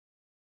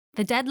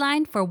The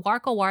deadline for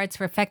WARC Awards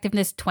for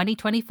Effectiveness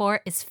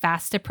 2024 is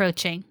fast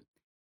approaching.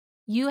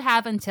 You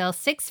have until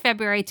 6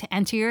 February to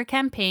enter your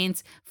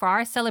campaigns for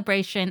our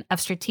celebration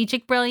of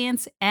strategic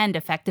brilliance and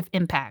effective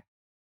impact.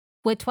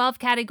 With 12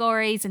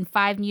 categories and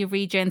 5 new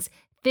regions,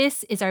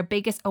 this is our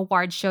biggest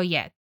award show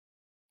yet.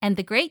 And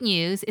the great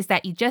news is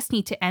that you just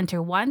need to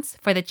enter once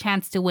for the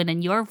chance to win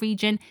in your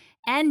region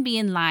and be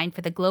in line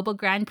for the Global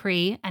Grand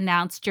Prix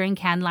announced during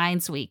Cannes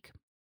Lions Week.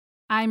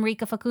 I'm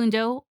Rika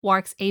Facundo,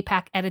 WARC's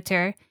APAC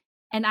editor,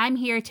 and I'm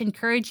here to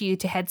encourage you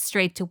to head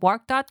straight to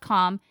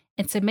WARC.com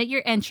and submit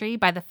your entry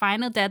by the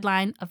final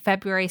deadline of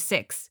February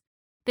 6th.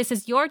 This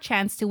is your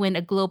chance to win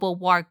a global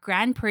WARC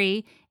Grand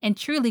Prix and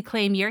truly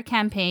claim your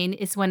campaign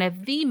is one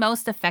of the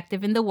most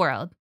effective in the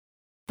world.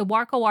 The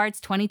WARC Awards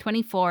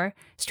 2024,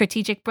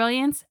 Strategic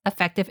Brilliance,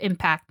 Effective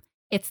Impact.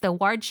 It's the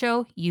award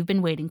show you've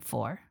been waiting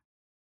for.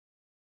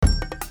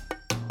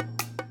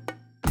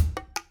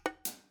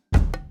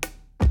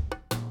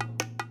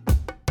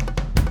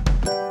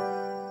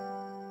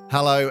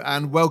 Hello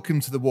and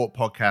welcome to the WARC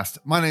Podcast.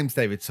 My name's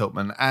David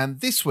Tiltman, and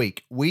this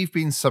week we've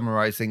been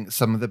summarising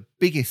some of the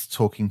biggest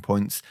talking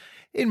points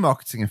in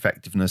marketing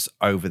effectiveness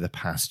over the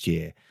past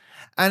year.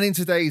 And in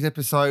today's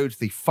episode,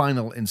 the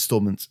final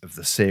instalment of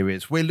the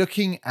series, we're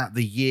looking at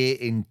the year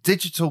in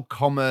digital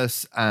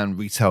commerce and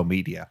retail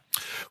media.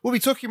 We'll be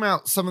talking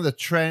about some of the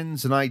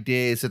trends and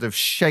ideas that have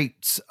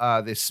shaped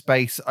this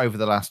space over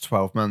the last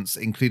 12 months,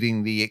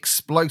 including the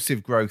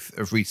explosive growth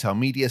of retail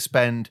media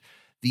spend,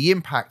 the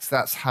impact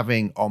that's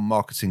having on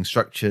marketing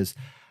structures,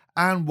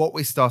 and what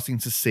we're starting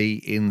to see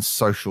in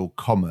social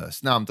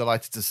commerce. Now, I'm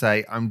delighted to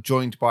say I'm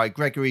joined by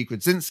Gregory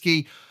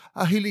Grodzinski,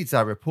 who leads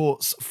our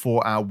reports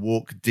for our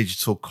WARC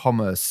Digital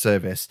Commerce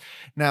service.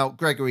 Now,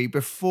 Gregory,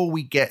 before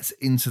we get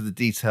into the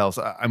details,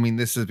 I mean,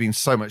 this has been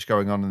so much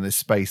going on in this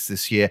space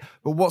this year,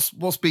 but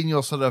what's been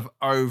your sort of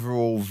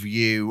overall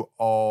view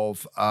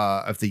of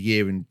the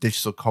year in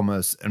digital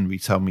commerce and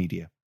retail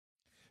media?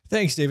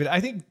 Thanks, David. I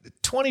think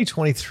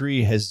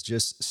 2023 has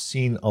just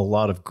seen a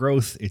lot of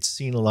growth. It's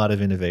seen a lot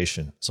of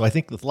innovation. So I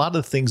think a lot of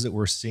the things that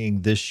we're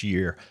seeing this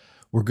year,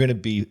 we're going to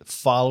be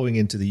following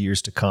into the years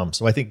to come.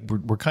 So I think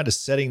we're kind of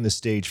setting the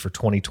stage for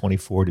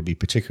 2024 to be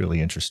particularly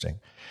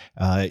interesting.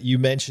 You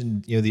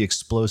mentioned, the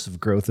explosive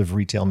growth of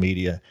retail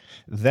media.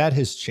 That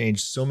has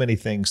changed so many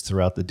things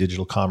throughout the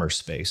digital commerce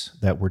space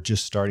that we're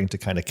just starting to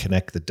kind of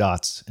connect the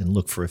dots and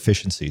look for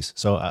efficiencies.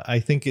 So I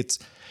think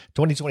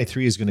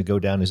 2023 is going to go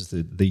down as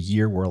the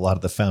year where a lot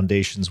of the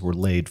foundations were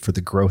laid for the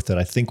growth that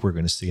I think we're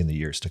going to see in the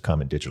years to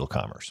come in digital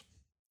commerce.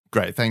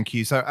 Great, thank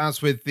you. So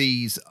as with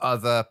these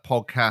other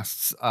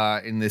podcasts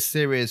in this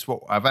series,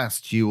 what I've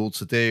asked you all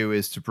to do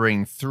is to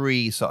bring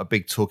 3 sort of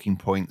big talking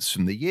points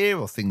from the year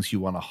or things you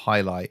want to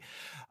highlight.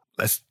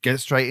 Let's get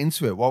straight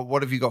into it.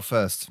 What have you got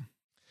first?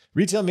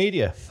 Retail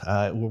media.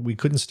 We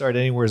couldn't start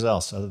anywhere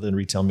else other than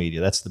retail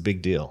media. That's the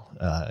big deal.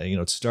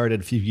 It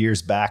started a few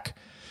years back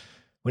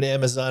when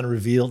Amazon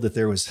revealed that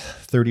there was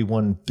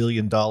 $31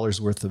 billion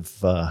worth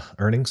of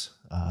earnings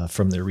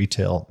from their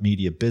retail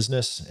media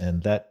business,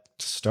 and that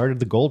started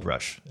the gold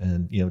rush.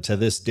 And to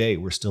this day,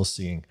 we're still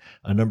seeing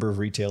a number of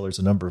retailers,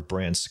 a number of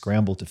brands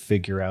scramble to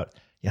figure out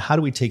how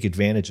do we take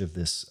advantage of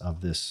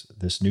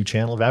this new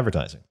channel of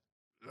advertising.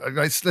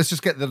 Let's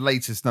just get the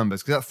latest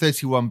numbers, because that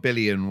 31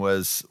 billion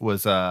was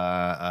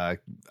a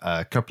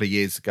couple of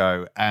years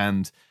ago,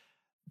 and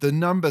the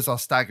numbers are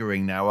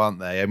staggering now, aren't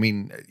they? I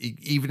mean,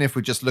 even if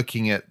we're just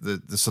looking at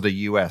the sort of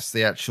US,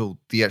 the actual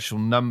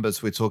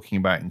numbers we're talking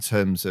about in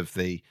terms of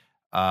the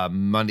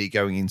money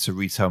going into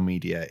retail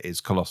media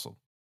is colossal.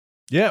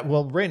 Yeah,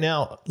 well, right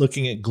now,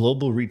 looking at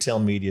global retail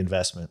media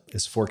investment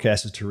is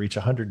forecasted to reach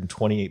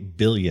 $128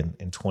 billion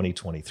in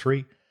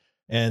 2023,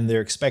 and they're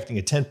expecting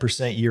a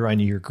 10%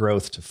 year-on-year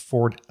growth to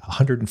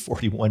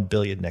 $141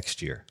 billion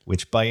next year,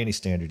 which by any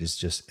standard is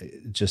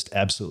just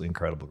absolutely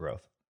incredible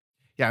growth.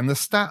 Yeah, and the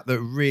stat that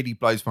really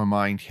blows my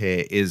mind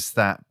here is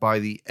that by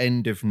the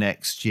end of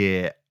next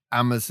year,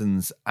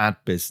 Amazon's ad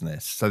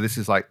business, so this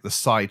is like the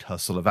side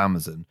hustle of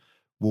Amazon,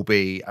 will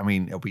be,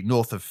 it'll be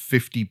north of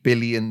 $50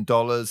 billion,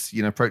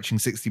 approaching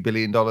 $60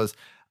 billion.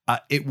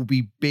 It will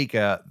be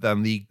bigger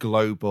than the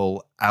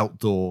global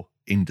outdoor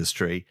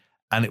industry,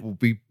 and it will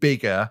be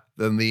bigger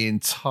than the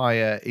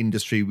entire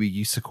industry we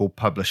used to call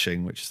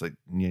publishing, which is like,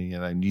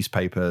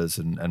 newspapers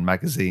and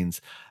magazines.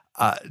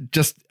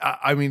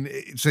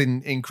 It's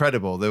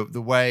incredible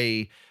the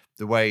way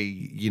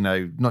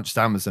not just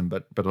Amazon,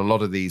 but a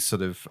lot of these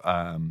sort of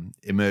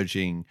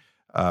emerging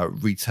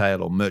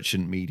retail or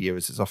merchant media,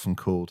 as it's often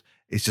called,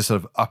 is just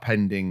sort of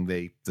upending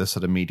the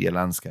sort of media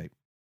landscape.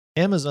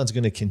 Amazon's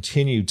going to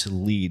continue to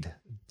lead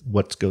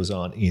what goes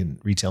on in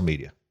retail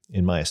media,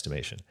 in my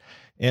estimation.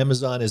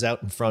 Amazon is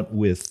out in front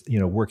with,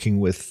 working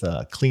with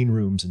clean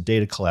rooms and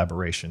data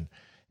collaboration.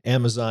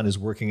 Amazon is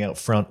working out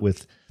front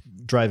with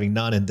driving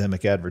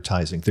non-endemic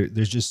advertising.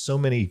 There's just so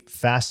many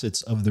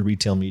facets of the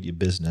retail media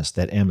business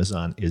that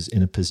Amazon is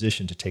in a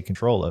position to take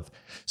control of.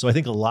 So I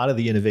think a lot of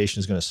the innovation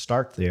is going to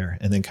start there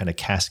and then kind of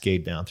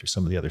cascade down through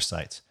some of the other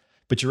sites.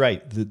 But you're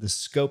right. The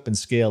scope and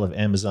scale of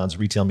Amazon's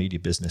retail media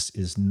business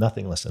is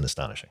nothing less than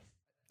astonishing.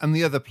 And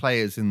the other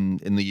players in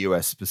the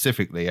US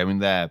specifically, I mean,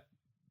 they're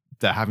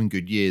having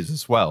good years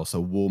as well.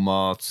 So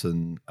Walmart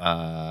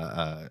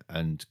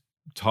and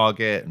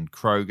Target and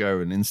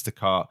Kroger and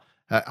Instacart.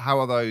 How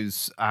are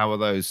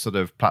those sort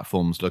of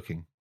platforms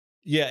looking?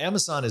 Yeah,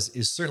 Amazon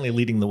is certainly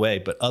leading the way,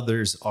 but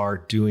others are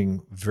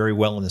doing very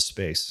well in this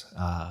space.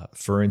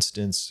 For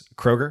instance,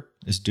 Kroger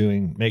is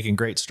making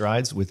great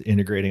strides with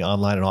integrating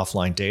online and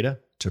offline data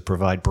to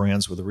provide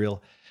brands with a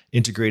real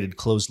integrated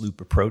closed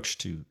loop approach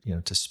to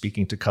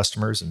speaking to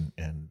customers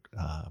and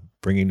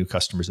bringing new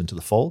customers into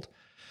the fold,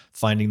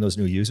 finding those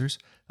new users.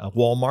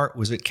 Walmart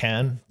was at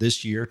Cannes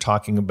this year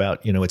talking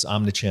about its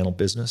omnichannel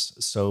business.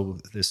 So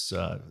this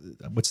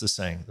what's the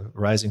saying? The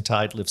rising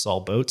tide lifts all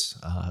boats.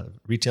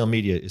 Retail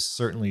media is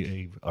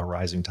certainly a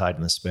rising tide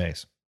in this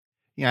space.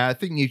 Yeah, I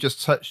think you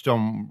just touched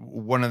on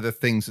one of the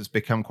things that's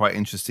become quite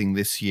interesting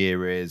this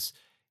year is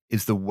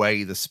the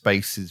way the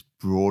space is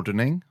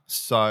broadening.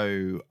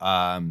 So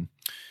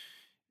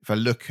if I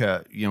look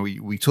at,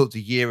 we talked a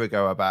year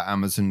ago about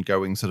Amazon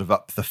going sort of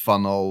up the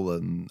funnel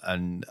and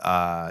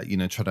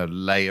trying to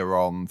layer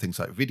on things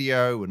like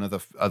video and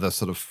other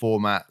sort of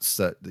formats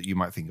that you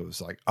might think of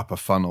as like upper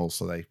funnel.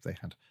 So they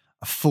had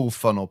a full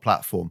funnel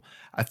platform.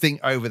 I think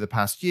over the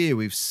past year,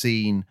 we've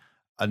seen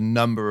a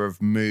number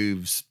of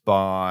moves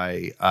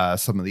by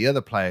some of the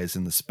other players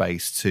in the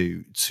space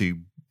to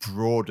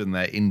broaden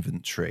their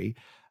inventory.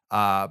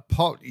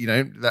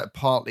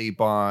 Partly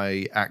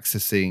by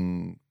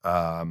accessing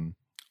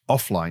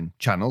offline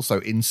channels, so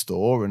in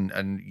store and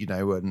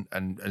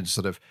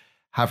sort of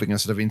having a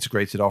sort of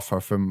integrated offer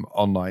from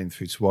online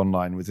through to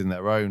online within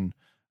their own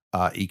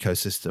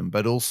ecosystem,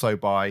 but also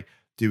by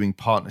doing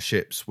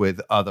partnerships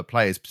with other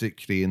players,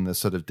 particularly in the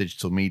sort of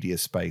digital media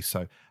space.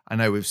 So I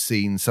know we've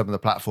seen some of the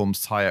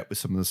platforms tie up with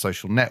some of the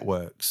social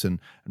networks, and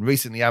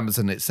recently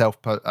Amazon itself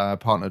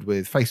partnered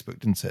with Facebook,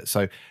 didn't it?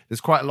 So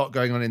there's quite a lot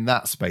going on in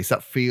that space.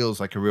 That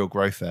feels like a real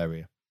growth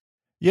area.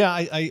 Yeah,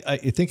 I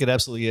think it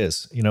absolutely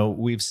is.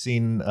 We've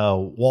seen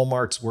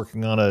Walmart's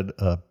working on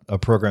a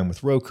program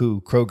with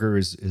Roku. Kroger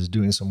is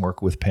doing some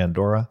work with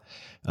Pandora.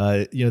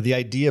 The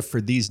idea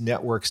for these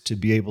networks to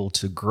be able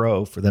to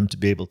grow, for them to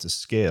be able to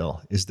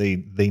scale, is they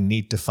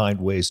need to find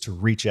ways to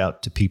reach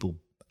out to people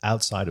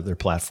outside of their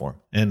platform.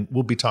 And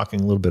we'll be talking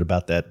a little bit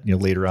about that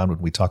later on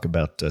when we talk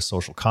about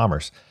social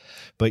commerce.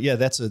 But yeah,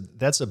 that's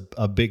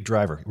a big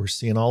driver. We're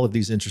seeing all of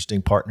these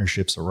interesting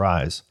partnerships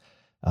arise.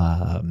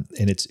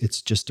 And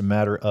it's just a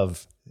matter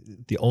of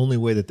the only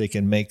way that they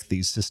can make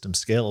these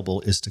systems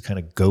scalable is to kind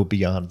of go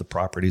beyond the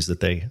properties that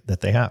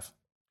they have.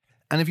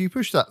 And if you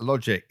push that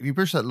logic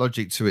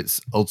to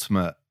its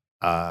ultimate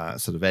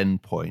sort of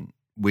endpoint,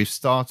 we've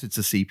started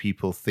to see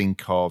people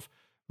think of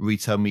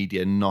retail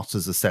media not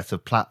as a set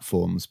of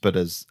platforms, but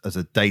as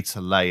a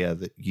data layer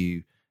that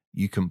you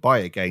can buy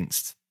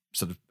against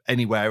sort of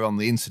anywhere on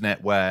the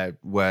internet where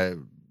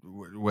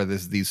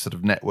there's these sort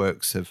of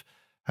networks have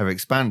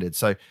expanded.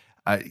 So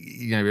and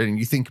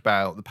you think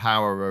about the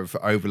power of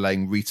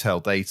overlaying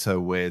retail data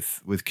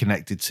with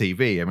connected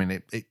TV. I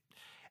mean,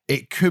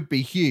 it could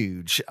be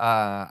huge.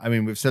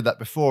 We've said that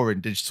before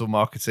in digital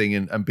marketing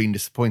and been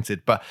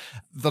disappointed, but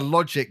the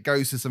logic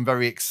goes to some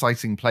very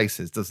exciting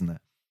places, doesn't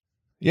it?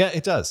 Yeah,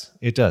 it does.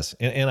 It does.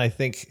 And I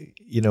think,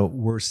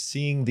 we're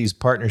seeing these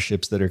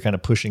partnerships that are kind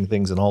of pushing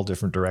things in all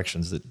different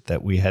directions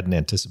that we hadn't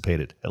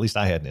anticipated. At least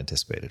I hadn't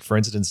anticipated. For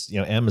instance,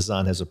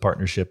 Amazon has a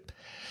partnership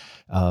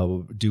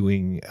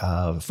doing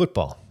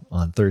football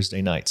on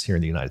Thursday nights here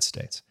in the United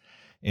States.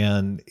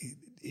 And,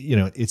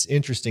 it's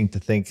interesting to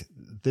think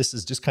this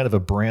is just kind of a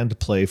brand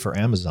play for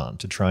Amazon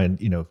to try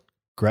and,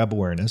 grab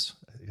awareness.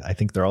 I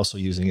think they're also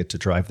using it to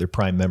drive their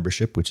Prime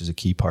membership, which is a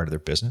key part of their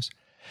business.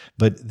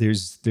 But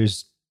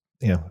there's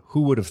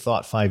who would have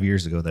thought 5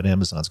 years ago that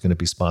Amazon's going to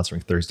be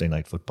sponsoring Thursday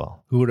night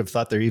football? Who would have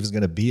thought there even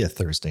going to be a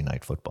Thursday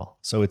night football?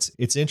 So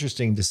it's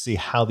interesting to see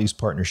how these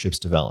partnerships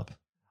develop.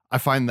 I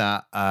find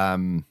that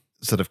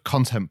sort of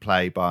content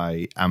play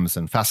by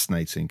Amazon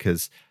fascinating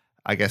because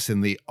I guess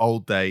in the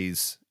old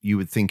days, you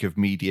would think of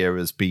media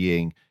as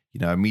being,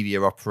 a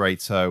media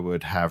operator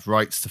would have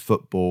rights to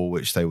football,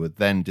 which they would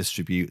then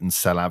distribute and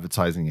sell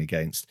advertising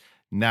against.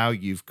 Now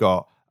you've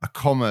got a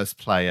commerce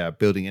player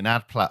building an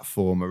ad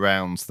platform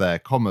around their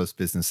commerce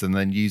business and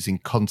then using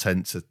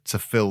content to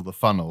fill the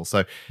funnel.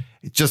 So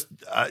it just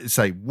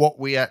say what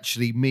we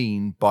actually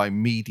mean by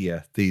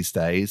media these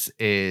days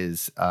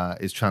is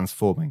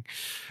transforming.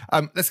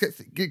 Let's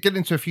get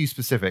into a few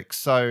specifics.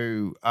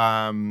 So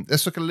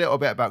let's talk a little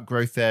bit about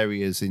growth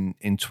areas in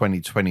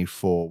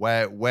 2024.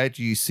 Where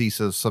do you see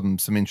some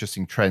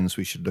interesting trends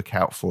we should look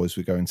out for as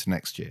we go into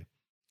next year?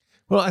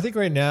 Well, I think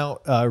right now,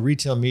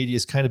 retail media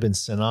has kind of been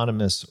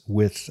synonymous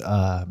with,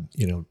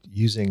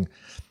 using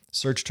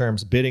search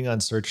terms, bidding on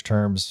search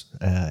terms,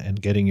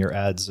 and getting your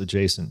ads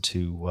adjacent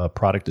to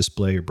product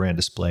display or brand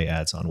display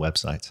ads on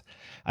websites.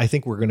 I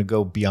think we're going to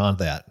go beyond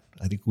that.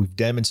 I think we've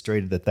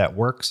demonstrated that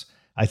works.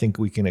 I think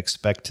we can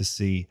expect to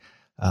see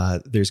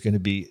there's going to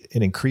be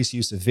an increased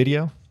use of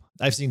video.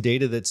 I've seen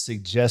data that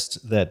suggests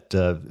that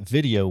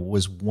video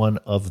was one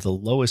of the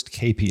lowest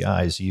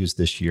KPIs used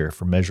this year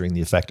for measuring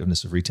the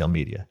effectiveness of retail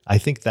media. I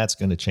think that's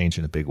going to change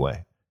in a big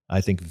way.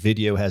 I think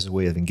video has a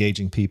way of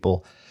engaging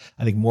people.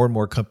 I think more and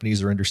more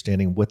companies are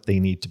understanding what they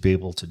need to be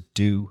able to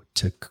do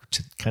to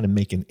kind of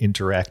make an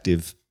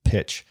interactive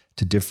pitch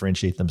to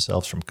differentiate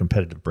themselves from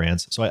competitive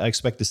brands. So I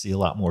expect to see a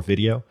lot more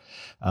video.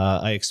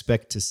 I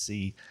expect to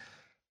see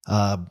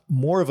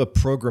more of a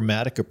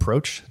programmatic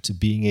approach to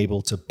being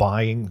able to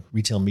buying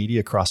retail media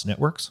across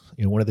networks.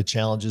 One of the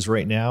challenges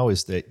right now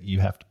is that you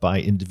have to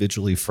buy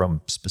individually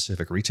from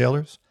specific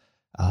retailers.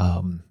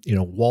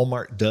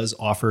 Walmart does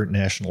offer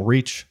national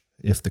reach.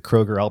 If the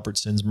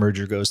Kroger-Albertsons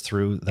merger goes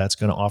through, that's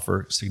going to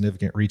offer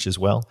significant reach as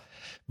well.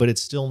 But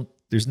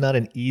there's not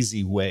an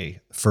easy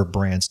way for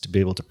brands to be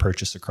able to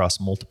purchase across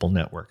multiple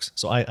networks.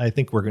 So I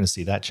think we're going to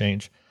see that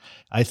change.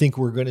 I think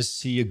we're going to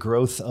see a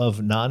growth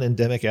of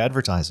non-endemic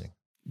advertising.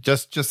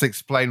 Just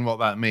explain what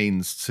that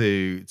means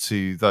to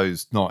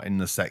those not in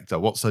the sector.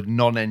 What's a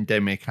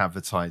non-endemic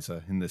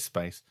advertiser in this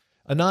space?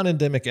 A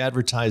non-endemic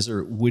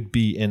advertiser would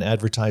be an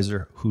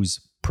advertiser who's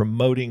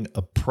promoting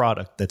a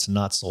product that's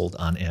not sold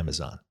on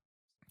Amazon.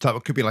 So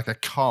it could be like a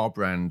car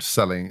brand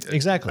selling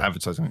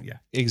advertising. Yeah,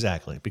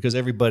 exactly. Because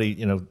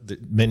everybody,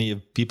 many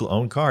of people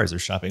own cars. They're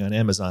shopping on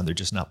Amazon. They're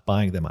just not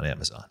buying them on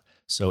Amazon.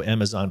 So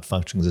Amazon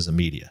functions as a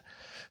media.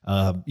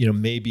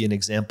 Maybe an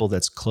example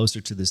that's closer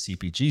to the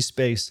CPG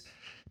space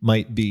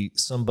might be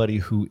somebody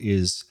who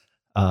is,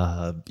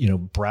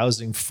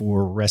 browsing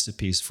for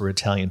recipes for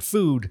Italian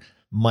food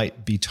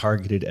might be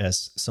targeted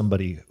as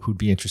somebody who'd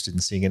be interested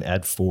in seeing an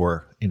ad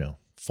for,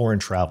 foreign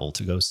travel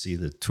to go see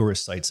the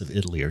tourist sites of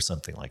Italy or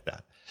something like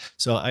that.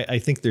 So I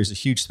think there's a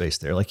huge space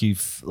there. Like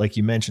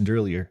you mentioned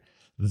earlier,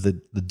 the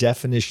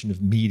definition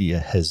of media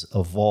has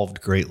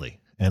evolved greatly,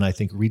 and I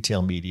think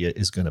retail media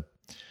is going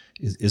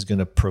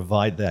to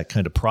provide that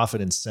kind of profit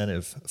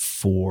incentive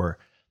for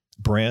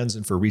brands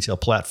and for retail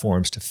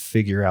platforms to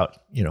figure out,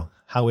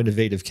 how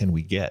innovative can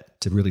we get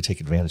to really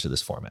take advantage of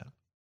this format.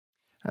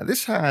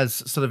 This has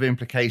sort of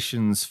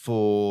implications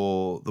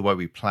for the way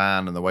we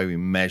plan and the way we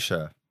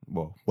measure,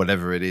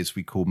 whatever it is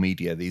we call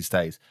media these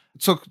days.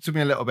 Talk to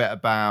me a little bit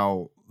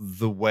about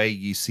the way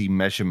you see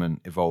measurement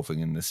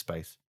evolving in this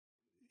space.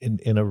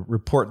 In a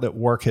report that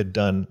WARC had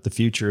done, The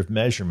Future of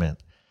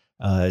Measurement,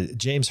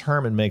 James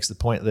Herman makes the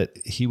point that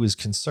he was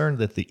concerned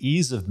that the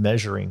ease of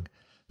measuring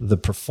the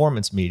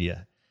performance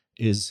media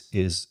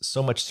is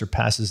so much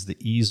surpasses the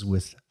ease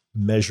with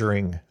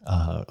measuring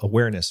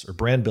awareness or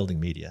brand building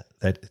media,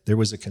 that there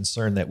was a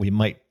concern that we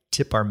might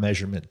tip our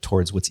measurement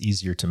towards what's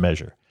easier to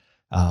measure.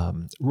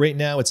 Right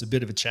now, it's a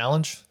bit of a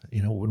challenge.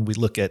 When we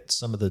look at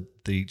some of the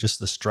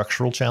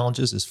structural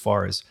challenges as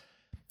far as,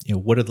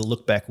 what are the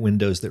look back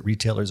windows that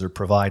retailers are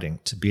providing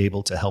to be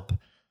able to help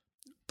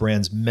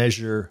brands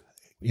measure,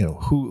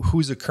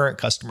 who's a current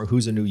customer,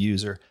 who's a new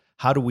user,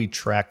 how do we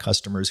track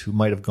customers who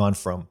might have gone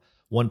from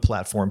one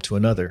platform to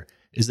another?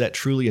 Is that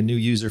truly a new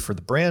user for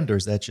the brand, or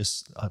is that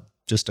just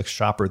a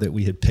shopper that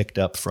we had picked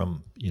up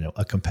from,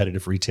 a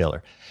competitive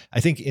retailer? I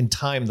think in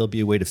time there'll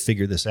be a way to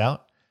figure this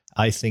out.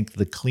 I think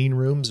the clean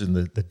rooms and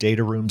the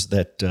data rooms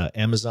that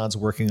Amazon's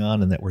working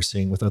on and that we're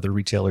seeing with other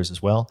retailers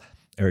as well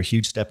are a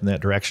huge step in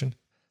that direction.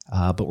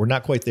 But we're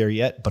not quite there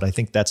yet, but I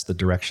think that's the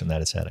direction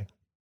that it's heading.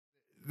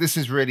 This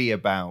is really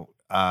about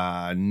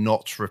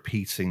not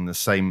repeating the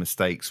same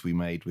mistakes we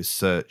made with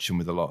search and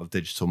with a lot of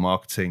digital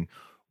marketing,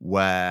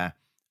 where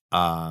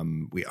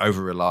we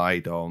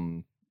over-relied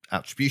on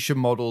attribution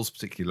models,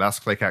 particularly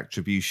last click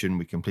attribution.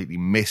 We completely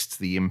missed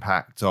the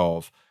impact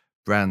of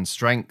brand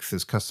strength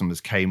as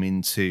customers came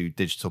into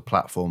digital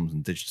platforms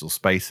and digital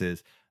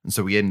spaces. And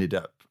so we ended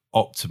up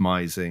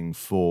optimizing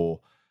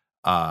for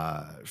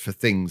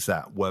things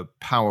that were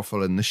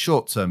powerful in the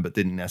short term, but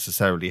didn't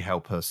necessarily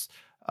help us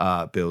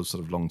build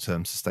sort of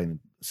long-term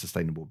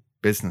sustainable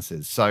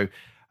businesses. So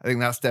I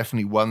think that's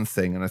definitely one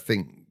thing. And I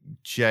think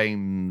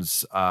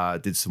James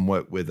did some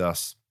work with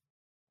us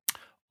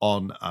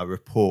on a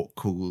report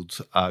called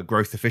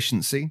Growth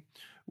Efficiency,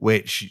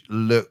 which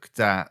looked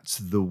at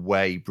the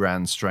way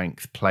brand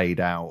strength played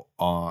out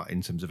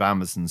in terms of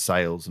Amazon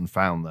sales, and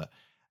found that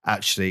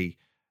actually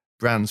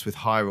brands with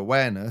higher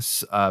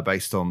awareness,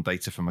 based on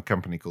data from a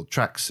company called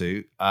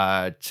Tracksuit,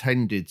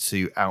 tended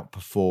to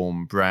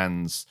outperform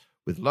brands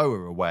with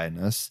lower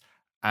awareness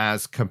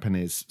as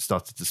companies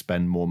started to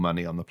spend more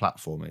money on the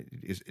platform.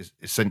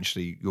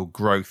 Essentially, your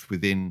growth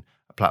within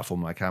a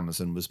platform like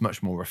Amazon was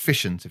much more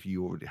efficient if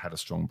you already had a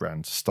strong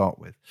brand to start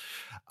with.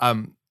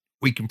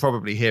 We can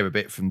probably hear a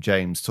bit from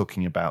James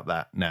talking about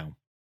that now.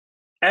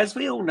 As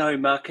we all know,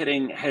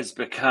 marketing has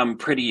become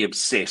pretty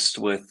obsessed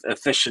with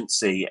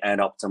efficiency and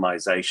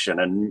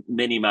optimization, and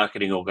many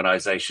marketing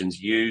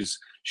organizations use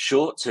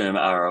short-term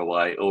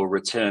ROI, or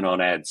return on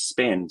ad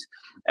spend,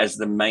 as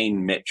the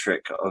main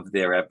metric of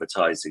their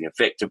advertising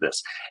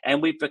effectiveness.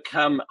 And we've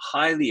become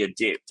highly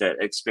adept at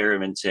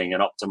experimenting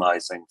and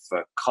optimizing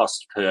for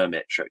cost per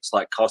metrics,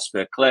 like cost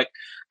per click,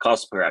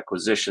 cost per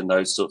acquisition,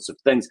 those sorts of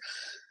things.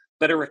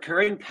 But a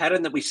recurring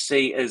pattern that we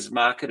see is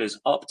marketers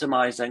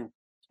optimizing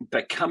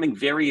becoming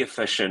very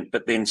efficient,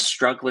 but then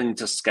struggling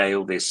to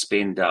scale their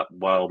spend up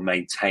while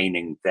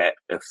maintaining that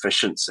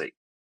efficiency.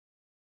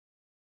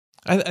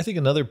 I think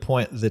another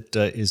point that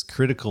is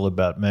critical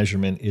about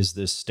measurement is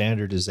this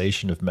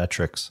standardization of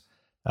metrics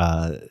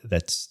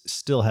that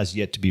still has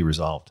yet to be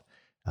resolved.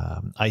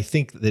 I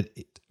think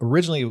that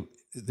originally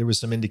there was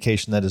some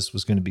indication that this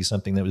was going to be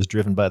something that was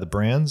driven by the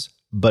brands,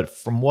 but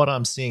from what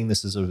I'm seeing,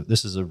 this is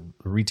a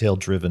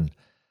retail-driven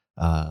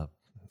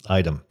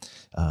item.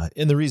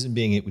 And the reason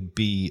being, it would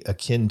be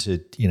akin to,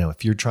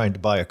 if you're trying to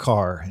buy a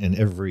car and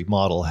every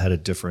model had a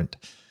different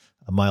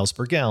miles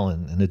per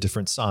gallon and a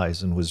different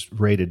size and was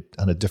rated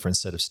on a different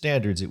set of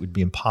standards, it would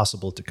be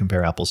impossible to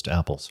compare apples to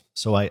apples.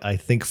 So I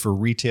think for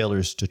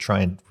retailers to try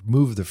and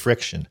remove the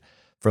friction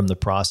from the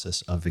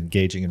process of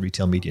engaging in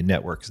retail media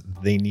networks,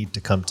 they need to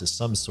come to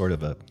some sort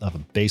of a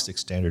basic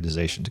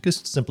standardization to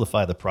just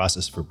simplify the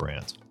process for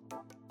brands.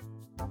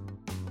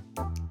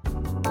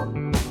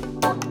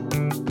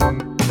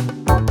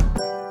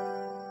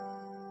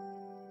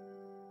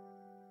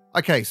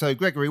 Okay, so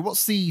Gregory,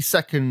 what's the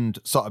second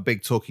sort of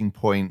big talking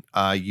point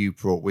you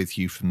brought with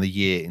you from the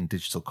year in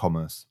digital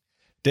commerce?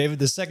 David,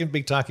 the second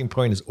big talking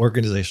point is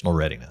organizational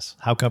readiness.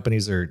 How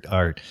companies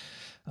are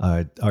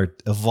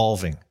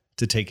evolving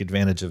to take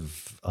advantage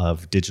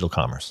of digital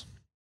commerce.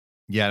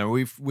 Yeah,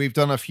 we've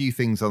done a few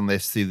things on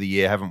this through the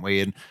year, haven't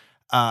we? And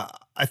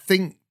I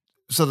think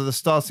sort of the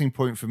starting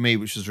point for me,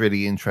 which was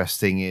really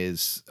interesting,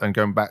 is, and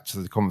going back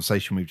to the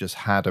conversation we've just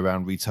had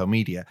around retail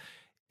media,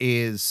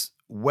 is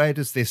where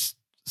does this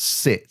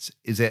sit?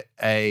 Is it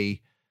a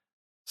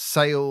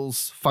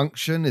sales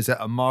function? Is it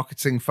a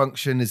marketing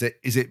function? Is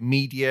it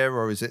media,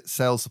 or is it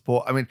sales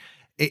support? I mean,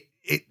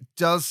 it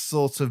does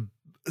sort of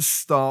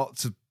start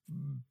to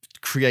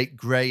create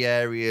gray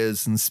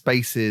areas and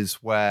spaces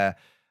where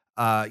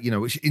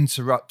which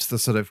interrupt the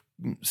sort of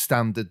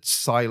standard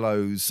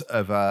silos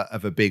of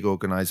a big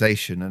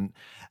organization, and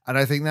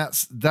I think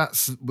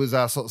that's was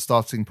our sort of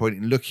starting point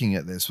in looking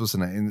at this,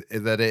 wasn't it?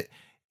 In that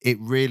it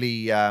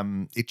really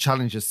it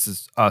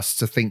challenges us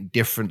to think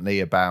differently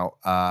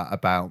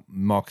about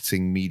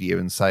marketing, media,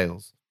 and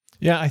sales.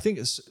 Yeah, I think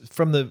it's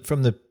from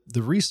the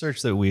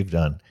research that we've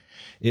done,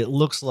 it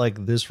looks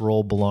like this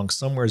role belongs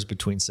somewhere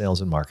between sales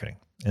and marketing.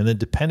 And then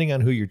depending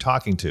on who you're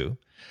talking to,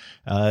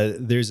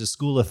 there's a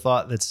school of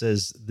thought that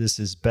says this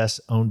is best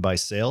owned by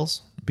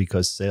sales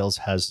because sales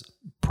has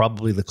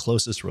probably the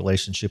closest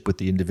relationship with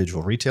the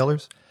individual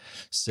retailers.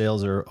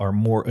 Sales are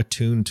more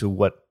attuned to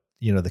what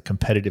the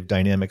competitive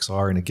dynamics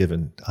are in a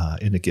given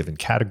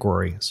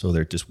category, so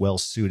they're just well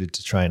suited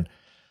to try and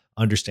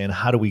understand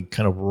how do we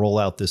kind of roll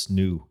out this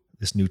new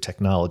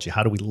technology,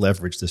 how do we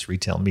leverage this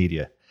retail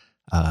media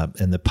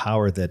and the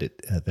power that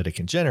it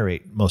can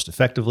generate most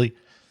effectively.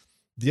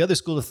 The other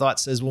school of thought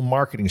says, well,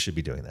 marketing should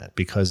be doing that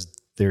because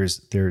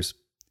the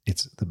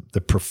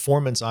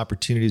performance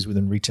opportunities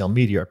within retail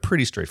media are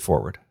pretty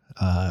straightforward.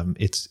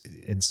 It's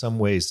in some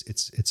ways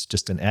it's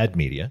just an ad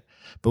media,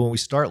 but when we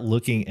start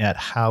looking at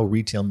how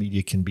retail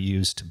media can be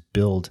used to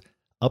build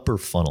upper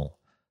funnel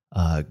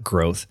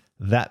growth,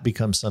 that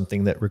becomes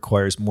something that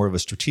requires more of a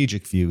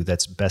strategic view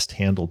that's best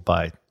handled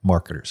by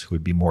marketers who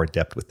would be more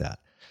adept with that.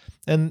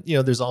 And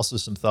there's also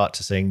some thought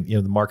to saying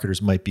the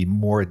marketers might be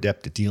more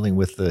adept at dealing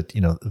with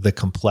the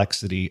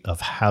complexity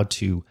of how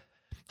to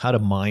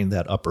mine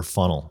that upper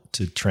funnel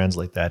to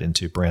translate that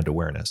into brand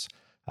awareness.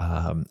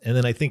 And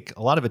then I think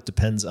a lot of it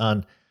depends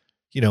on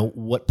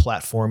what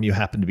platform you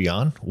happen to be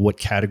on, what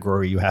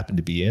category you happen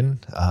to be in,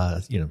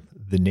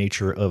 the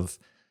nature of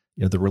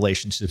the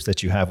relationships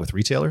that you have with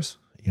retailers.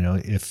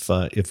 If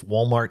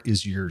Walmart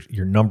is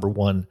your number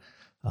one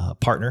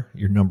partner,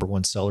 your number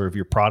one seller of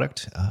your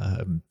product,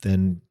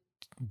 then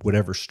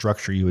whatever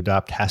structure you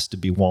adopt has to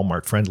be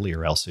Walmart friendly,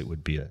 or else it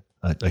would be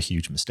a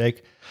huge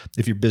mistake.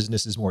 If your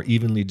business is more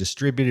evenly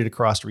distributed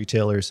across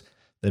retailers,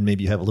 then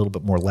maybe you have a little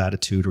bit more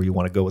latitude, or you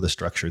want to go with a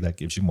structure that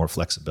gives you more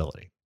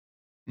flexibility.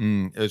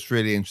 It's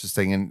really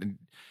interesting. And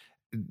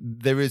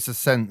there is a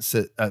sense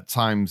at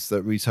times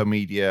that retail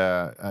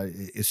media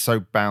is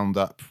so bound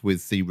up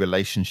with the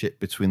relationship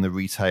between the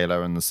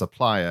retailer and the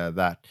supplier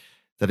that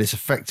it's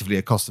effectively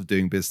a cost of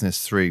doing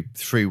business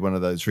through one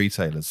of those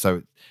retailers.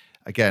 So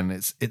again,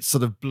 it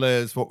sort of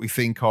blurs what we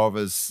think of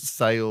as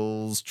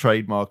sales,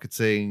 trade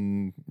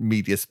marketing,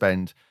 media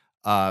spend.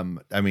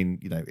 It's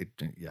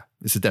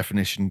a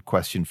definition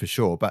question for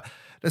sure. But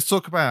let's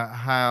talk about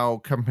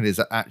how companies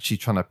are actually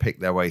trying to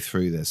pick their way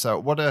through this. So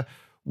what are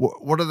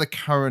the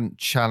current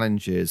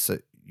challenges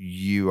that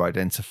you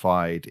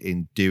identified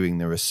in doing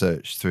the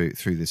research through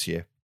this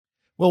year?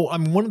 Well,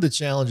 one of the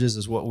challenges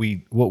is what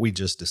we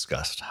just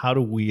discussed. How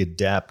do we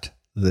adapt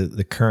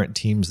the current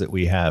teams that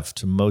we have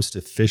to most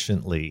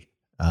efficiently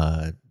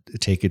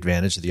take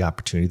advantage of the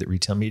opportunity that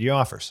retail media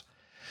offers?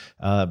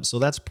 So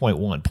that's point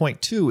one.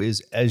 Point two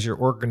is, as your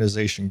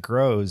organization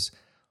grows,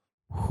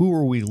 who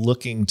are we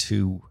looking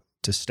to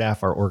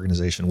staff our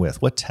organization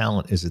with? What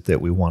talent is it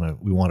that we want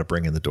to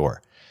bring in the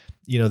door?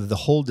 The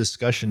whole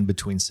discussion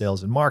between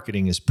sales and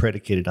marketing is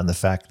predicated on the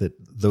fact that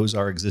those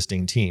are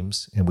existing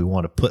teams, and we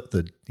want to put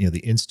the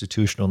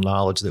institutional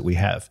knowledge that we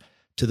have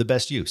to the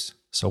best use.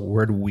 So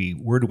where do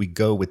we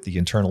go with the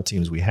internal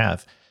teams we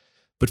have?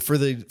 But for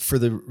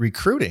the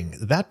recruiting,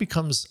 that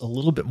becomes a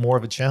little bit more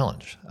of a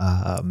challenge.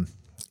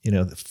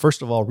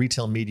 First of all,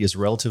 retail media is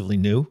relatively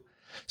new,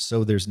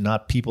 so there's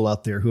not people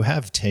out there who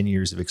have 10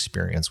 years of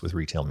experience with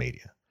retail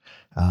media.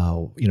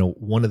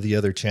 One of the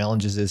other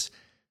challenges is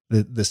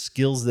the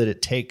skills that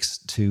it takes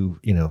to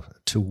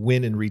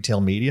win in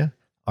retail media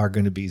are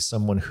going to be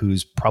someone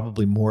who's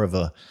probably more of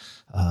a,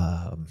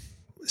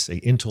 say,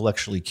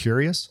 intellectually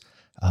curious,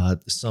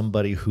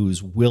 somebody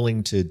who's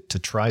willing to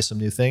try some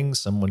new things,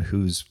 someone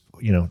who's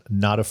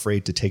not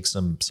afraid to take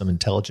some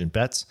intelligent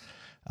bets,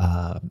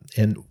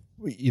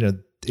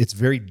 it's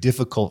very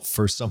difficult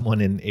for someone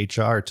in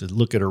HR to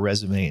look at a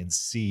resume and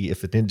see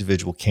if an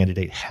individual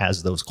candidate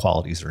has those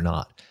qualities or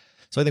not.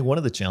 So I think one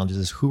of the challenges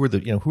is who are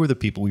the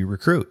people we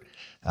recruit.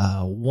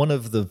 One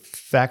of the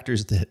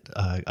factors that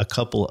a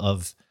couple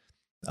of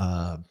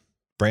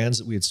brands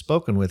that we had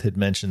spoken with had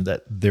mentioned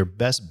that their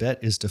best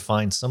bet is to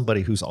find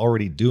somebody who's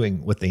already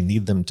doing what they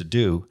need them to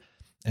do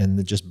and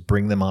then just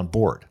bring them on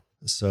board.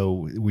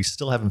 So we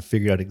still haven't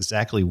figured out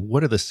exactly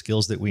what are the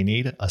skills that we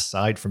need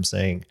aside from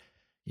saying,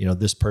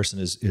 this person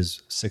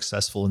is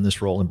successful in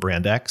this role in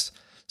brand X,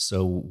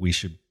 so we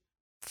should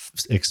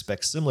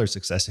expect similar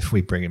success if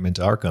we bring him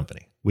into our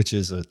company, which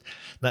is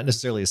not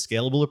necessarily a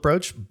scalable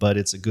approach, but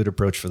it's a good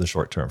approach for the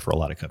short term for a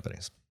lot of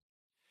companies.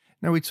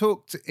 Now, we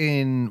talked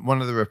in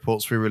one of the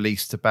reports we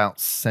released about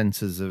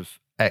centers of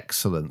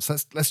excellence.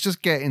 Let's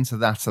just get into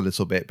that a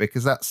little bit,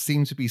 because that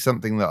seemed to be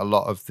something that a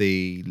lot of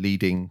the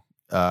leading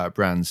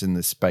brands in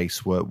this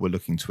space were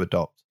looking to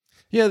adopt.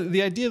 Yeah,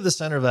 the idea of the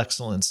center of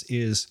excellence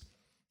is,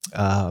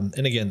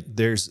 and again,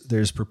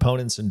 there's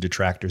proponents and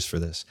detractors for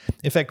this.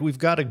 In fact, we've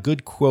got a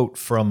good quote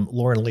from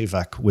Lauren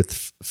Levak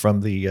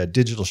from the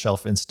Digital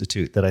Shelf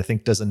Institute that I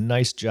think does a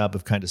nice job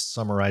of kind of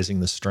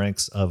summarizing the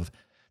strengths of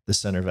the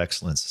center of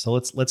excellence. So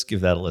let's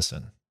give that a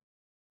listen.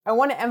 I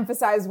want to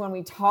emphasize when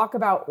we talk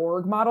about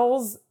org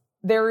models,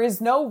 there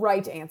is no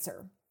right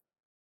answer.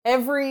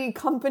 Every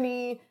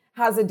company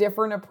has a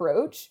different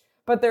approach,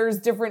 but there's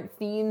different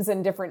themes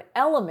and different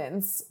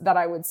elements that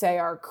I would say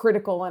are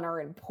critical and are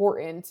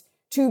important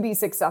to be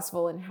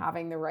successful in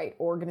having the right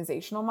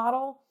organizational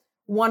model.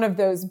 One of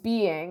those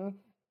being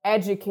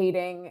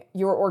educating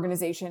your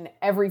organization,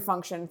 every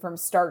function from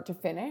start to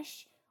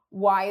finish,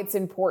 why it's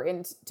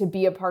important to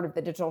be a part of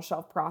the digital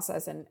shelf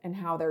process and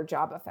how their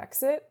job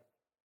affects it.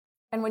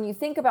 And when you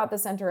think about the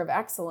Center of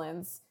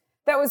Excellence,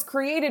 that was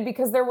created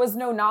because there was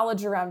no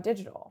knowledge around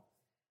digital.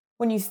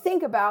 When you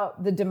think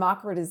about the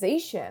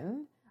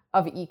democratization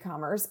of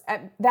e-commerce,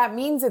 that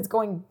means it's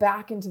going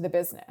back into the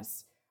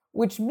business,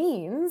 which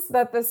means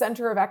that the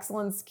Center of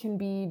Excellence can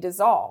be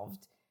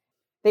dissolved.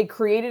 They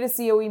created a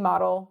COE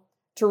model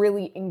to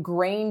really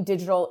ingrain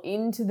digital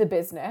into the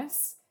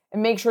business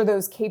and make sure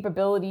those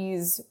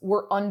capabilities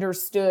were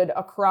understood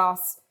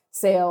across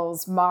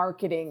sales,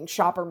 marketing,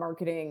 shopper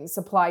marketing,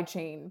 supply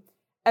chain.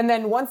 And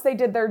then once they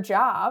did their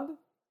job,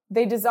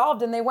 they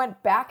dissolved and they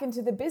went back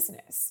into the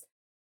business.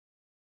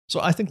 So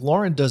I think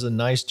Lauren does a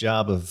nice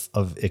job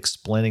of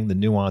explaining the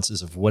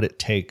nuances of what it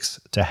takes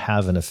to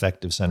have an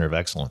effective center of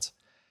excellence.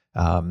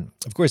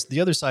 Of course,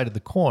 the other side of the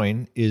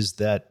coin is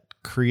that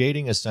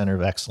creating a center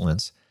of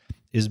excellence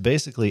is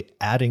basically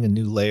adding a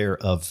new layer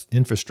of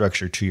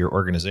infrastructure to your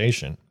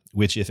organization,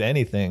 which, if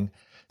anything,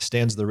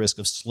 stands the risk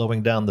of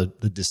slowing down the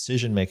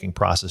decision-making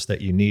process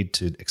that you need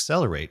to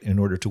accelerate in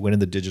order to win in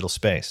the digital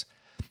space.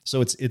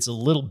 So it's a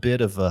little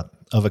bit of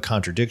a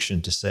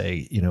contradiction to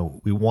say,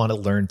 we want to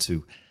learn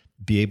to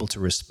be able to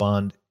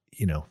respond,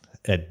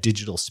 at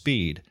digital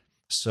speed.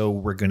 So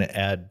we're going to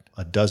add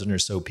a dozen or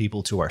so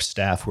people to our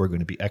staff who are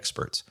going to be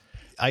experts.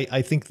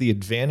 I think the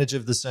advantage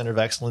of the Center of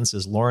Excellence,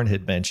 as Lauren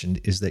had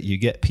mentioned, is that you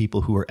get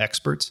people who are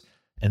experts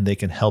and they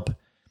can help,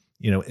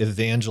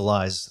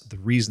 evangelize the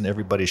reason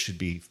everybody should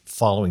be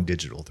following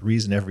digital, the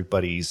reason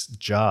everybody's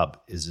job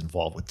is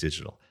involved with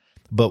digital.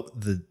 But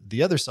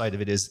the other side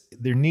of it is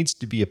there needs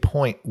to be a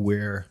point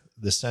where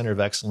the Center of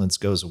Excellence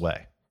goes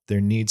away.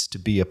 There needs to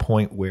be a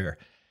point where,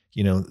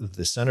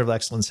 the Center of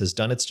Excellence has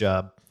done its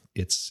job.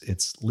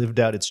 It's lived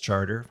out its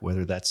charter,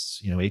 whether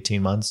that's,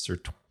 18 months or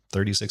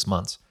 36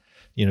 months,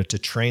 to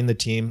train the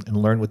team and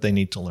learn what they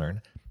need to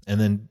learn, and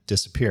then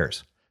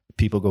disappears.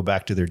 People go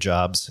back to their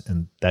jobs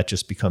and that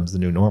just becomes the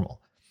new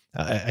normal.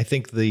 I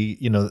think the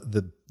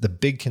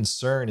big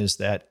concern is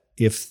that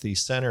if the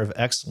Center of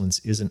Excellence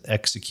isn't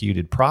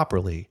executed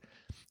properly,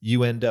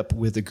 you end up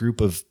with a group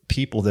of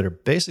people that are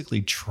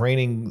basically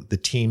training the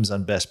teams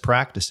on best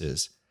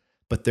practices,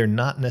 but they're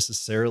not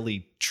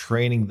necessarily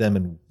training them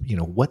in,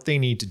 what they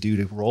need to do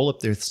to roll up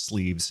their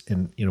sleeves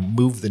and,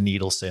 move the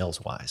needle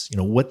sales-wise,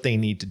 what they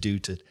need to do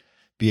to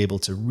be able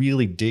to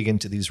really dig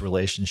into these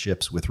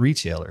relationships with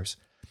retailers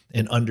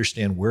and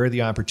understand where are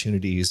the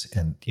opportunities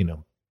and,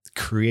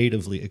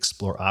 creatively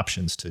explore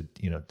options to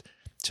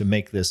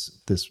make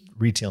this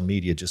retail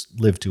media just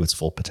live to its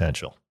full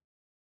potential.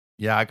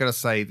 Yeah, I gotta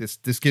say, this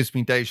gives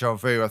me deja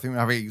vu. I think we're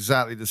having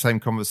exactly the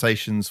same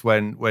conversations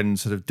when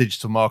sort of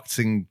digital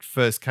marketing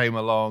first came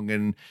along,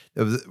 and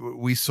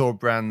we saw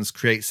brands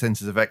create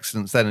centers of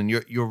excellence then. And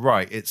you're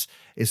right.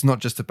 It's not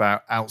just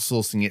about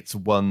outsourcing it to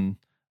one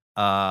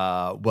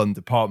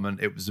department.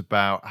 It was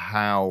about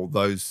how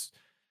those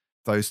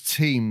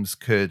teams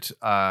could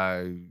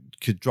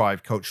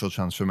drive cultural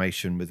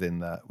transformation within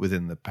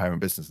the parent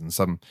business.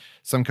 And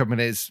some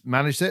companies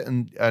managed it,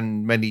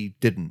 and many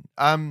didn't.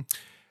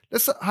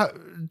 Let's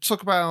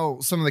talk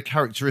about some of the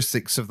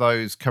characteristics of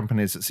those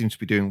companies that seem to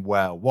be doing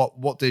well.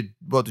 What did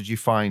you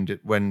find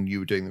when you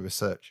were doing the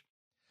research?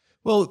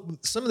 Well,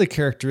 some of the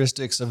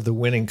characteristics of the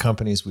winning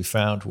companies we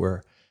found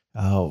were,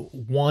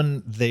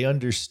 one, they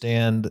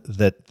understand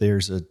that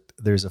there's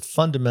a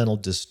fundamental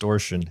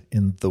distortion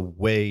in the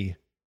way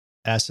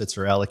assets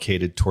are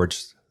allocated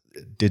towards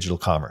digital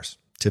commerce,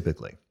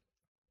 typically.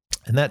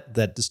 And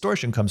that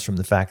distortion comes from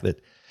the fact that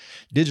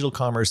digital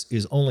commerce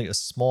is only a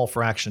small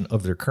fraction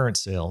of their current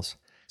sales.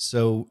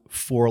 So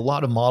for a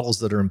lot of models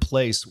that are in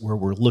place where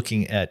we're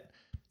looking at,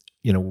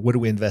 what do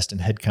we invest in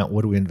headcount?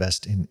 What do we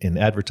invest in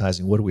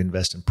advertising? What do we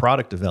invest in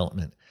product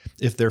development?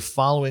 If they're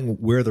following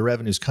where the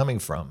revenue is coming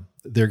from,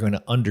 they're going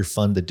to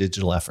underfund the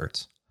digital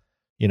efforts.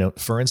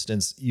 For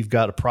instance, you've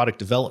got a product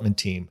development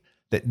team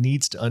that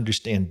needs to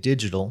understand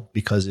digital,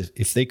 because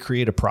if they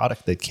create a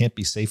product that can't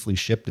be safely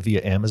shipped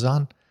via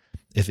Amazon,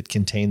 if it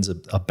contains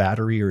a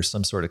battery or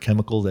some sort of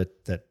chemical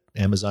that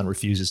Amazon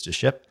refuses to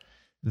ship,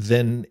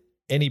 then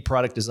any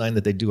product design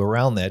that they do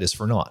around that is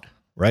for naught,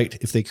 right?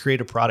 If they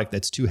create a product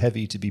that's too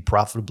heavy to be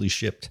profitably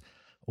shipped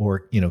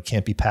or,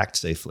 can't be packed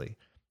safely,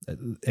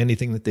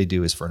 anything that they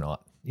do is for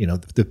naught.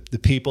 The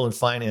people in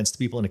finance, the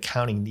people in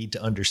accounting need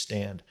to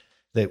understand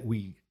that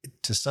we,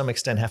 to some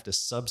extent, have to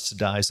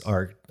subsidize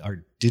our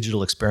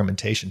digital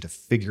experimentation to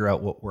figure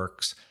out what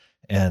works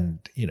and,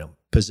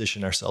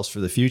 position ourselves for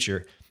the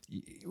future.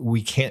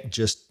 We can't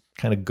just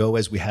kind of go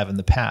as we have in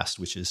the past,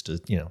 which is to,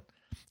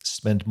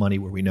 spend money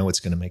where we know it's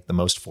going to make the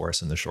most for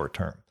us in the short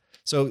term.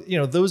 So,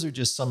 those are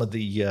just some of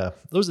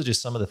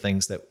the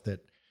things that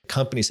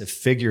companies have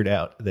figured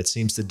out that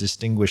seems to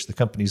distinguish the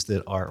companies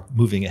that are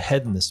moving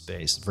ahead in the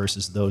space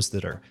versus those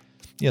that are,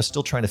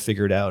 still trying to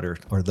figure it out,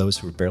 or those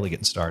who are barely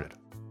getting started.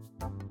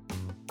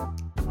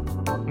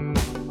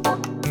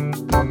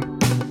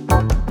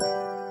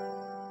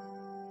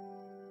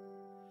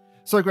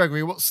 So,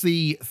 Gregory, what's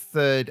the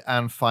third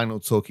and final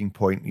talking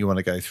point you want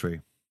to go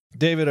through?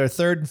 David, our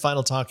third and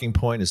final talking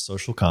point is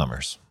social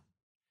commerce.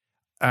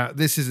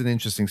 This is an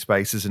interesting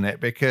space, isn't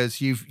it?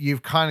 Because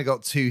you've kind of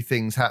got two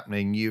things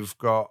happening. You've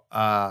got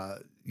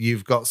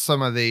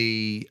some of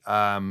the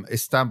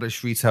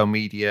established retail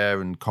media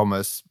and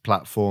commerce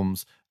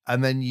platforms,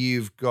 and then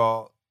you've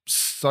got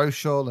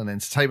social and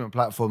entertainment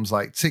platforms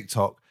like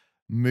TikTok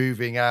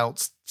moving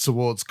out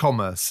towards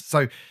commerce.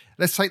 So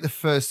let's take the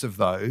first of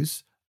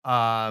those.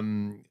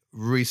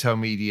 Retail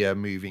media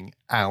moving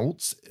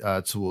out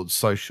towards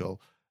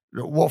social.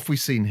 What have we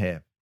seen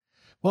here?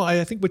 Well,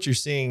 I think what you're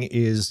seeing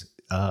is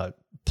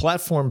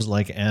platforms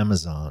like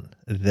Amazon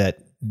that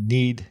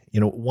need,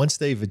 once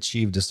they've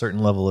achieved a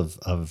certain level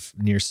of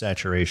near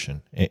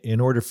saturation,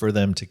 in order for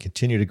them to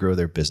continue to grow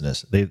their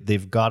business,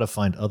 they've got to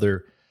find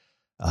other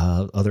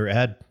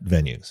ad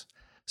venues.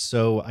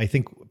 So I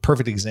think a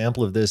perfect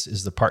example of this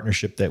is the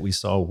partnership that we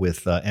saw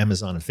with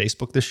Amazon and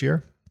Facebook this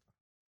year.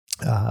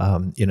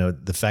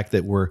 The fact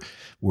that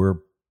we're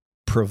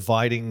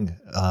providing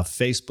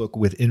Facebook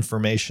with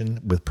information,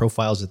 with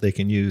profiles that they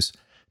can use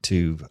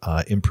to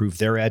improve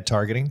their ad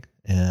targeting.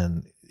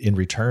 And in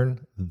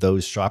return,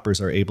 those shoppers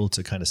are able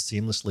to kind of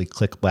seamlessly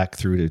click back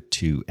through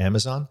to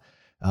Amazon.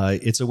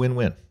 It's a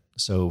win-win.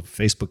 So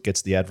Facebook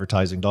gets the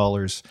advertising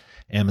dollars,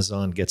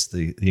 Amazon gets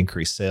the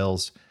increased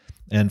sales.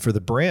 And for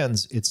the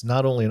brands, it's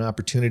not only an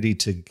opportunity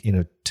to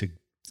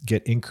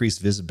get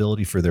increased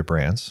visibility for their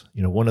brands.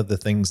 One of the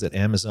things that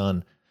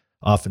Amazon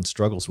often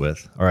struggles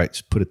with, all right,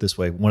 to put it this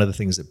way, one of the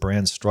things that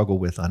brands struggle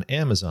with on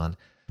Amazon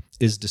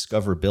is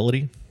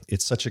discoverability.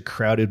 It's such a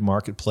crowded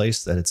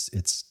marketplace that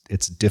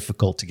it's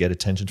difficult to get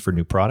attention for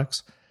new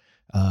products.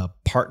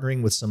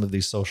 Partnering with some of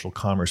these social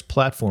commerce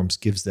platforms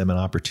gives them an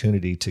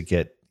opportunity to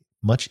get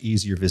much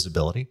easier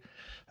visibility.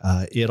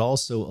 It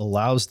also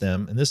allows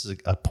them, and this is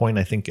a point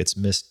I think gets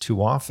missed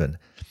too often,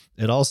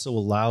 it also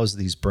allows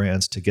these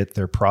brands to get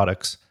their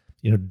products,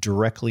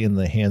 directly in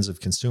the hands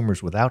of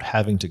consumers without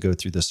having to go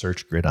through the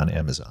search grid on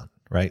Amazon,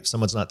 right?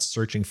 Someone's not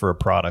searching for a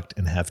product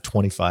and have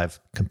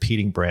 25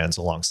 competing brands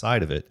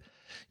alongside of it.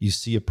 You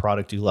see a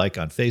product you like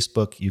on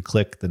Facebook, you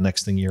click, the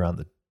next thing you're on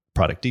the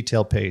product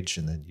detail page,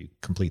 and then you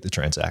complete the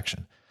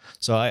transaction.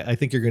 So I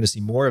think you're going to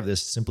see more of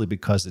this simply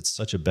because it's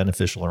such a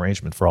beneficial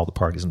arrangement for all the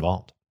parties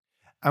involved.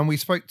 And we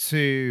spoke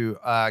to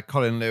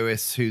Colin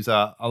Lewis, who's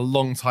a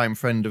longtime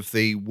friend of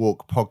the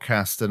Walk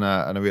podcast and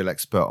a real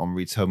expert on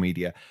retail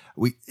media.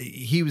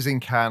 He was in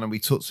Cannes, and we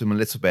talked to him a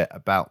little bit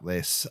about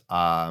this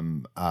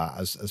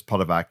as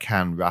part of our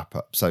Cannes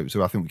wrap-up. So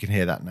I think we can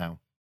hear that now.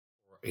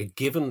 A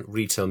given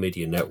retail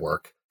media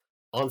network,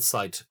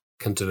 on-site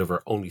can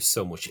deliver only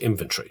so much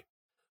inventory.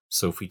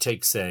 So if we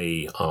take,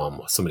 say,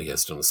 somebody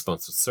has done a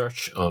sponsored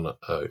search on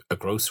a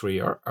grocery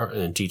or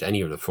indeed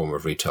any other form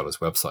of retailer's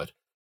website,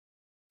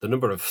 the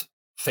number of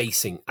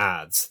facing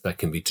ads that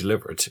can be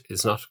delivered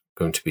is not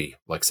going to be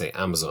like, say,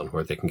 Amazon,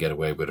 where they can get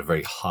away with a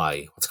very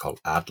high, what's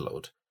called ad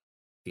load.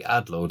 The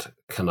ad load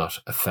cannot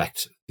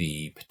affect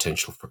the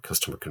potential for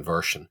customer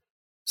conversion.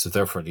 So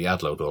therefore, the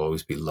ad load will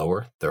always be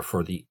lower.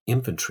 Therefore, the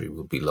inventory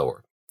will be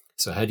lower.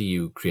 So how do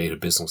you create a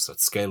business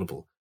that's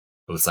scalable?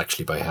 Well, it's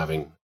actually by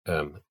having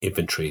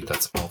inventory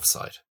that's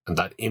offsite. And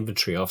that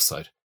inventory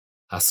offsite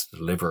has to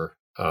deliver,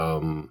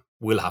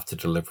 will have to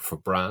deliver for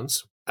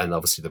brands. And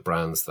obviously the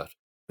brands that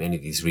many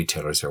of these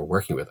retailers are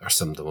working with are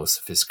some of the most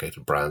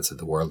sophisticated brands in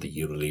the world, the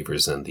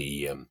Unilevers and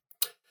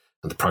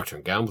the Procter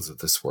 & Gambles of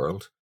this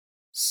world.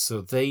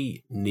 So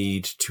they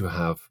need to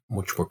have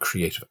much more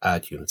creative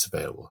ad units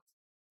available.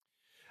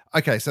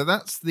 Okay, so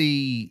that's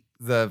the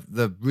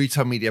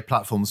retail media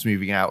platforms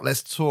moving out.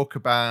 Let's talk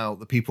about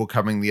the people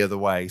coming the other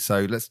way.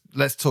 So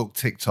let's talk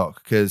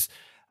TikTok, because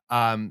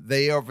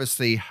they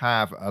obviously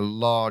have a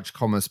large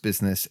commerce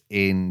business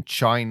in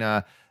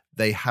China.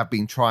 They have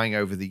been trying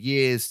over the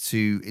years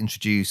to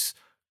introduce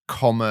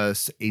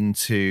commerce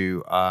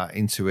into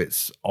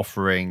its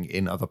offering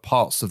in other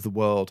parts of the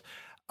world.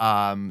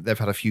 They've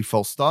had a few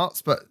false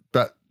starts, but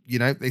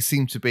they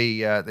seem to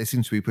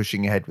be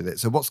pushing ahead with it.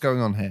 So what's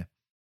going on here?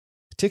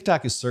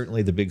 TikTok is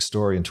certainly the big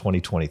story in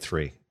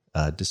 2023.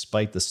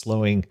 Despite the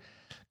slowing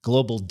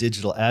global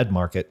digital ad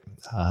market,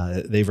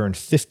 they've earned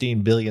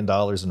 $15 billion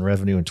in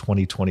revenue in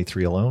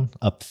 2023 alone,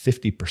 up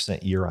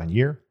 50% year on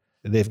year.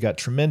 They've got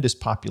tremendous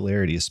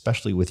popularity,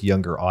 especially with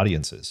younger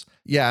audiences.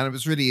 Yeah, and it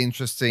was really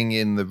interesting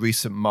in the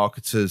recent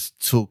Marketers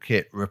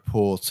Toolkit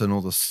report and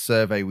all the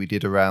survey we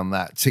did around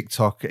that.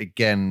 TikTok,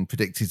 again,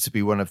 predicted to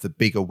be one of the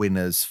bigger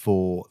winners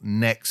for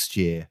next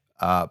year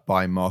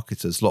by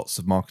marketers. Lots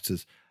of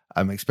marketers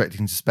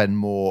expecting to spend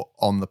more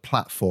on the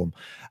platform.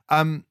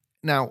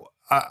 Now,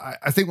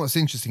 I think what's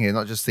interesting here,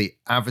 not just the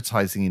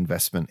advertising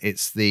investment,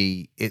 it's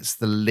the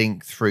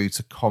link through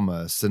to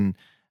commerce. And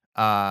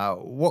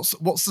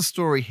what's the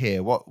story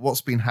here?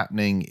 What's been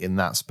happening in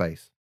that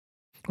space?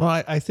 Well,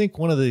 I think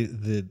one of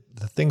the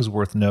things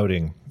worth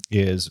noting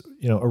is,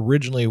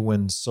 originally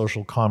when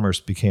social commerce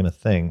became a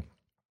thing,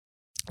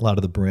 a lot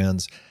of the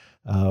brands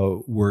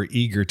were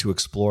eager to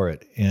explore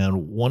it.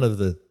 And one of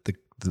the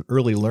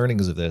early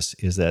learnings of this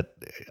is that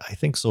I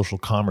think social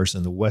commerce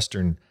in the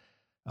Western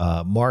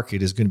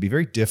market is going to be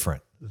very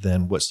different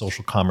than what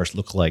social commerce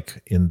looked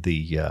like in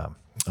the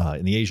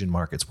Asian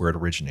markets where it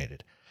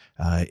originated.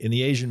 In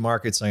the Asian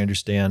markets, I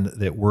understand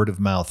that word of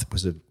mouth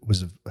was a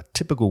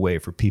typical way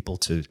for people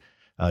to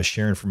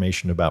share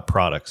information about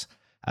products.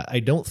 I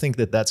don't think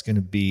that that's going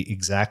to be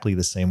exactly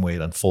the same way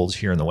it unfolds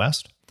here in the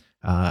West.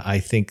 I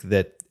think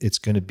that it's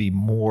going to be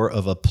more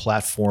of a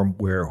platform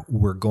where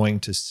we're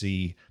going to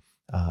see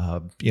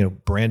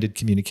branded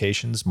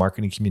communications,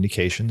 marketing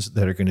communications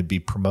that are going to be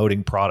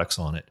promoting products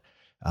on it.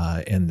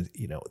 And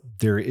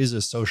there is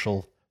a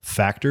social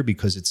factor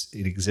because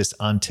it exists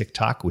on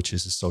TikTok, which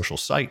is a social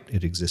site.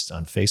 It exists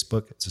on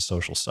Facebook. It's a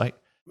social site.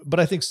 But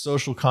I think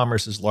social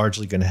commerce is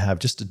largely going to have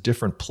just a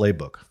different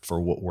playbook for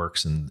what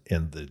works in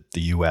the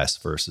US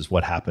versus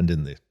what happened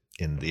in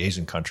the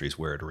Asian countries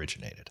where it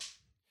originated.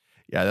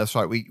 Yeah, that's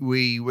right.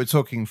 We were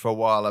talking for a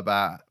while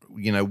about,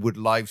 would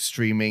live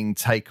streaming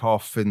take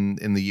off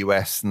in the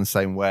US in the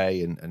same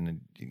way?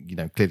 And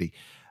clearly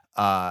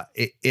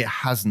it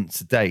hasn't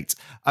to date.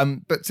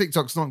 But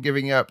TikTok's not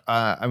giving up.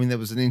 There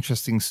was an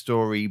interesting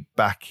story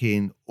back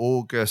in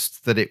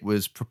August that it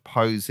was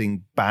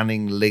proposing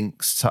banning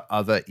links to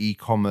other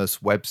e-commerce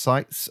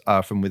websites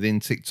from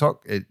within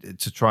TikTok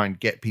to try and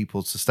get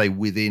people to stay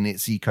within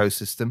its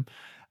ecosystem.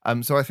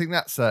 So I think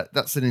that's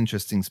an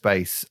interesting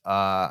space.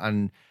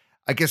 And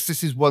I guess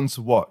this is one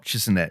to watch,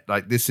 isn't it?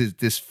 Like this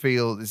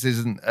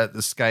isn't at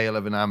the scale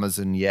of an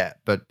Amazon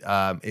yet, but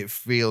it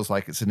feels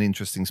like it's an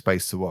interesting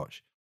space to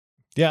watch.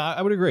 Yeah,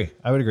 I would agree.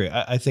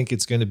 I think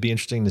it's going to be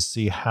interesting to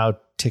see how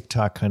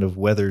TikTok kind of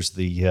weathers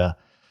the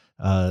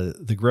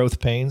growth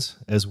pains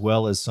as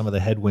well as some of the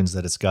headwinds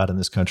that it's got in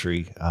this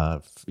country,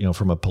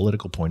 from a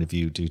political point of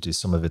view due to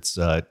some of its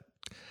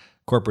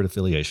corporate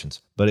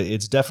affiliations. But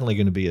it's definitely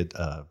going to be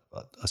a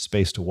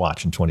space to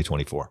watch in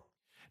 2024.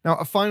 Now,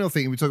 a final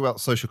thing, we talk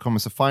about social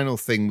commerce, a final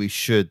thing we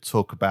should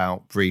talk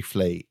about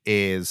briefly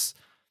is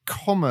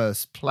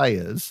commerce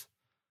players,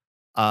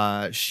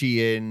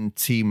 Shein,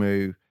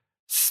 Temu,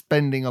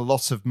 spending a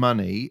lot of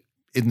money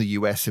in the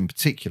US in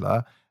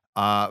particular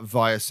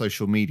via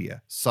social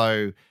media.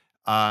 So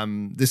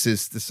this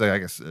is I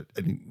guess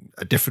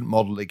a different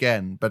model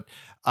again, but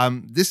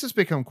this has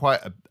become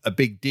quite a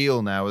big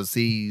deal now as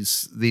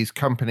these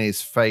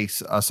companies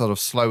face a sort of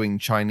slowing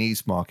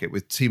Chinese market,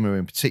 with Temu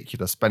in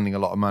particular spending a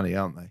lot of money,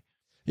 aren't they?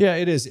 Yeah,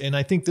 it is. And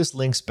I think this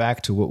links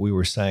back to what we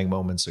were saying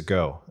moments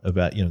ago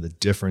about, the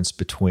difference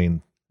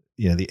between,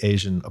 the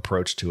Asian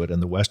approach to it and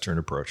the Western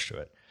approach to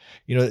it.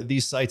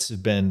 These sites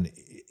have been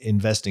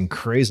investing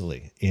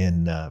crazily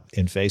in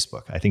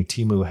Facebook. I think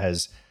Temu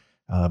has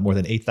more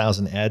than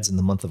 8,000 ads in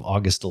the month of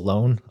August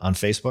alone on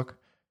Facebook.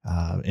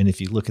 And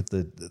if you look at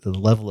the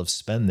level of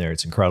spend there,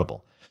 it's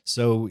incredible.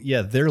 So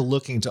yeah, they're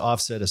looking to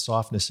offset a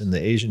softness in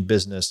the Asian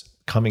business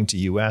coming to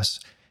US.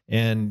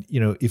 And,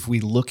 if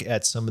we look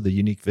at some of the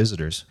unique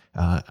visitors,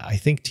 I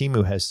think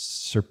Temu has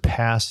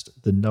surpassed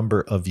the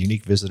number of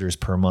unique visitors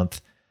per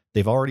month.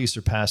 They've already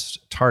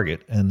surpassed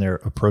Target, and they're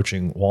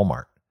approaching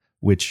Walmart,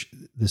 which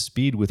the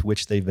speed with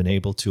which they've been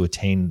able to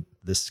attain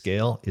this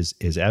scale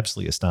is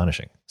absolutely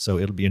astonishing. So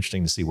it'll be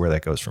interesting to see where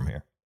that goes from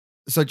here.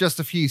 So just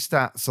a few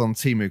stats on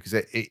Temu, because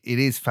it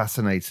is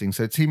fascinating.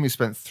 So Temu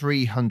spent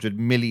 $300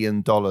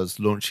 million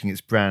launching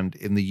its brand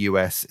in the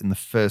US in the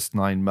first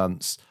 9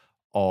 months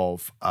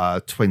of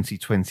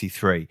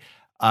 2023.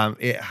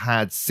 It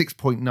had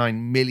 6.9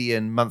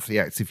 million monthly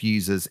active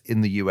users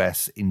in the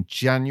US in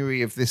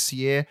January of this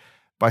year.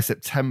 By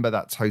September,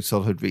 that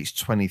total had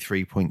reached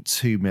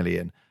 23.2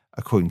 million,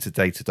 according to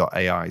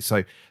data.ai.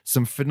 So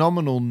some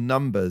phenomenal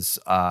numbers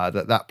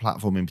that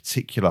platform in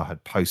particular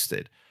had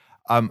posted.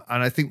 And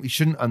I think we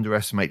shouldn't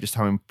underestimate just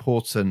how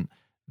important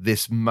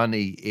this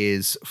money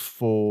is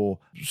for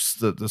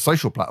the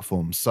social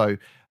platforms. So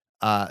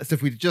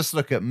if we just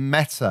look at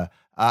Meta,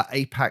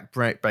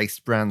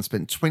 APAC-based brands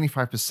spent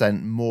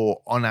 25%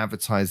 more on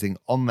advertising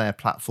on their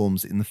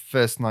platforms in the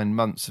first 9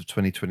 months of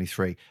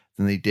 2023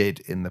 than they did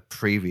in the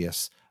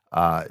previous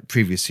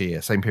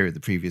year, same period the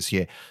previous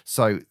year.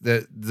 So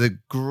the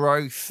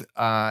growth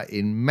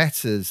in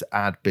Meta's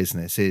ad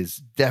business is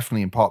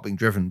definitely in part being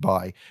driven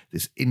by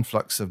this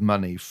influx of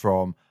money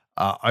from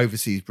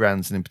overseas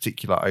brands, and in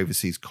particular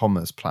overseas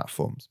commerce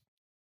platforms.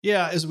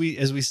 Yeah, as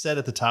we said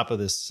at the top of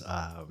this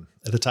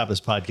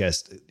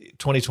podcast,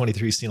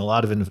 2023 has seen a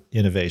lot of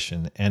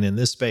innovation, and in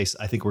this space,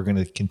 I think we're going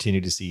to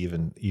continue to see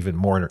even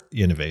more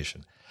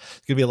innovation. There's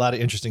going to be a lot of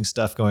interesting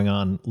stuff going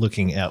on,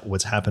 looking at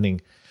what's happening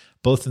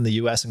both in the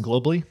US and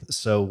globally.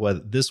 So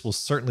this will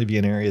certainly be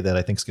an area that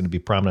I think is going to be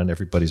prominent on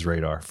everybody's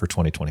radar for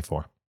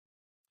 2024.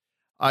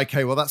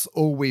 Okay, well, that's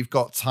all we've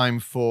got time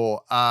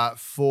for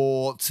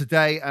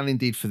today, and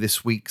indeed for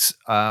this week's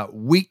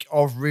week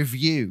of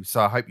review. So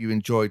I hope you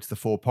enjoyed the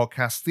 4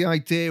 podcasts. The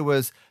idea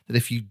was that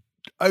if you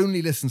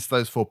only listen to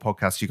those 4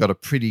 podcasts, you got a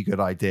pretty good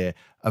idea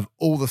of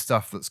all the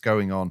stuff that's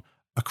going on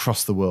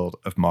across the world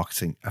of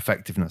marketing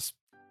effectiveness.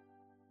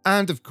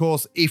 And of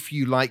course, if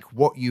you like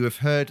what you have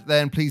heard,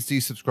 then please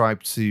do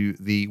subscribe to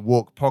the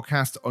Walk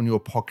podcast on your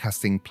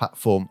podcasting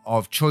platform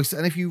of choice.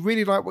 And if you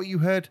really like what you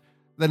heard,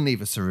 then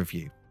leave us a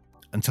review.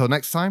 Until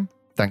next time,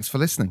 thanks for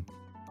listening.